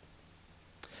agent.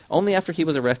 Only after he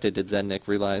was arrested did Zdenek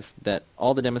realize that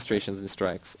all the demonstrations and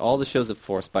strikes, all the shows of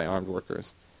force by armed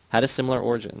workers, had a similar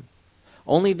origin.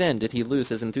 Only then did he lose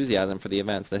his enthusiasm for the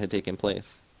events that had taken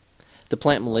place. The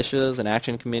plant militias and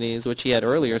action committees, which he had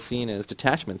earlier seen as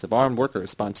detachments of armed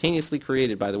workers spontaneously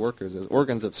created by the workers as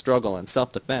organs of struggle and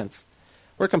self-defense,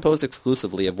 were composed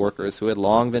exclusively of workers who had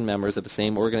long been members of the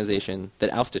same organization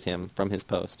that ousted him from his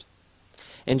post.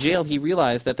 In jail, he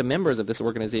realized that the members of this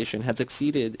organization had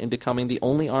succeeded in becoming the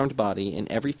only armed body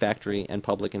in every factory and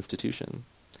public institution.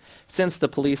 Since the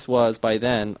police was, by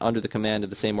then, under the command of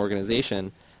the same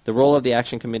organization, the role of the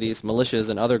action committees, militias,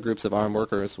 and other groups of armed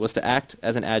workers was to act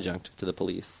as an adjunct to the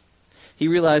police. He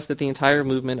realized that the entire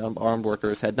movement of armed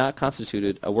workers had not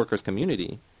constituted a workers'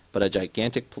 community, but a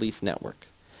gigantic police network.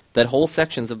 That whole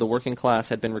sections of the working class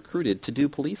had been recruited to do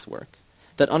police work.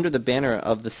 That under the banner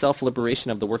of the self-liberation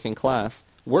of the working class,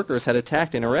 workers had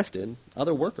attacked and arrested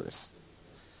other workers.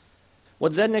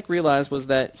 What Zdenek realized was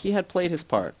that he had played his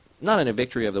part, not in a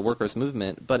victory of the workers'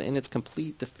 movement, but in its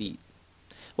complete defeat.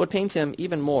 What pained him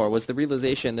even more was the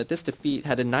realization that this defeat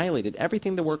had annihilated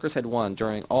everything the workers had won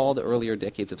during all the earlier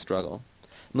decades of struggle.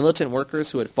 Militant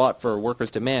workers who had fought for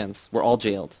workers' demands were all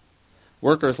jailed.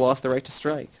 Workers lost the right to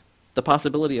strike. The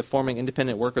possibility of forming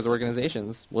independent workers'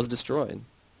 organizations was destroyed.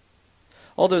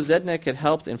 Although Zdenek had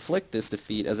helped inflict this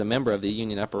defeat as a member of the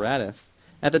union apparatus,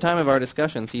 at the time of our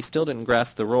discussions he still didn't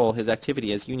grasp the role his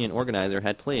activity as union organizer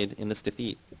had played in this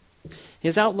defeat.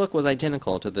 His outlook was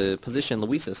identical to the position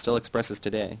Luisa still expresses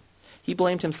today. He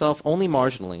blamed himself only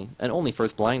marginally, and only for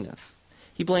his blindness.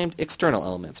 He blamed external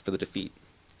elements for the defeat.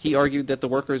 He argued that the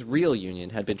workers' real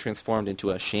union had been transformed into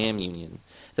a sham union,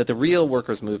 that the real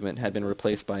workers' movement had been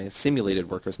replaced by a simulated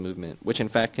workers' movement, which in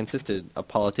fact consisted of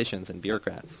politicians and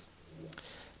bureaucrats.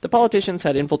 The politicians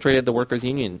had infiltrated the workers'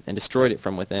 union and destroyed it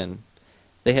from within.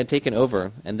 They had taken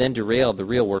over and then derailed the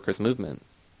real workers' movement.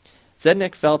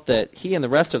 Zdenek felt that he and the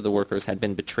rest of the workers had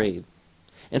been betrayed.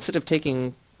 Instead of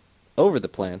taking over the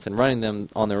plants and running them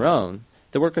on their own,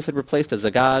 the workers had replaced a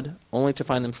Zagad, only to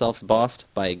find themselves bossed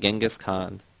by a Genghis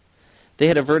Khan. They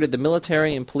had averted the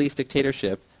military and police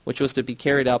dictatorship which was to be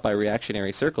carried out by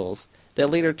reactionary circles, that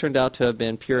later turned out to have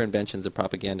been pure inventions of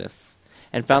propagandists,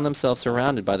 and found themselves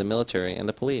surrounded by the military and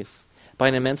the police, by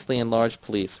an immensely enlarged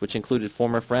police which included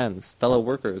former friends, fellow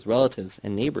workers, relatives,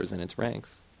 and neighbors in its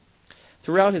ranks.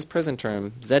 Throughout his prison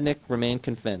term, Zednik remained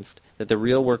convinced that the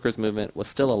real workers' movement was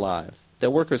still alive,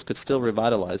 that workers could still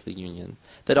revitalize the Union,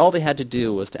 that all they had to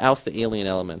do was to oust the alien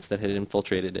elements that had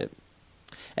infiltrated it.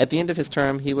 At the end of his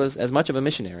term, he was as much of a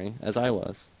missionary as I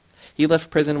was. He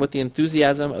left prison with the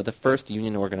enthusiasm of the first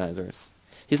Union organizers.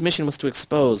 His mission was to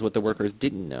expose what the workers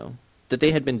didn't know, that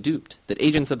they had been duped, that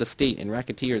agents of the state and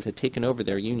racketeers had taken over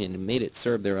their union and made it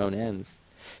serve their own ends.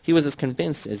 He was as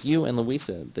convinced as you and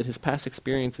Louisa that his past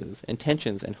experiences,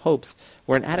 intentions, and hopes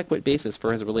were an adequate basis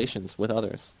for his relations with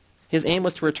others. His aim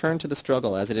was to return to the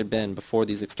struggle as it had been before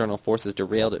these external forces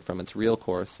derailed it from its real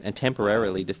course and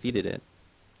temporarily defeated it.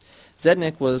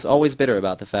 Zednik was always bitter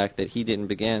about the fact that he didn't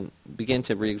begin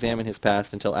to re-examine his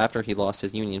past until after he lost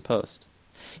his union post.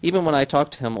 Even when I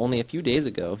talked to him only a few days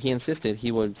ago, he insisted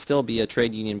he would still be a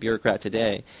trade union bureaucrat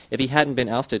today if he hadn't been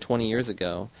ousted 20 years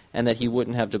ago, and that he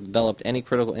wouldn't have developed any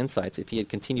critical insights if he had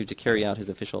continued to carry out his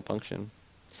official function.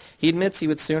 He admits he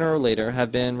would sooner or later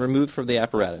have been removed from the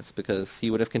apparatus because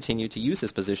he would have continued to use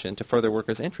his position to further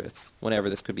workers' interests whenever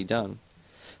this could be done.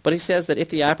 But he says that if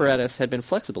the apparatus had been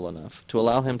flexible enough to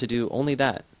allow him to do only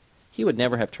that, he would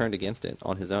never have turned against it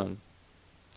on his own.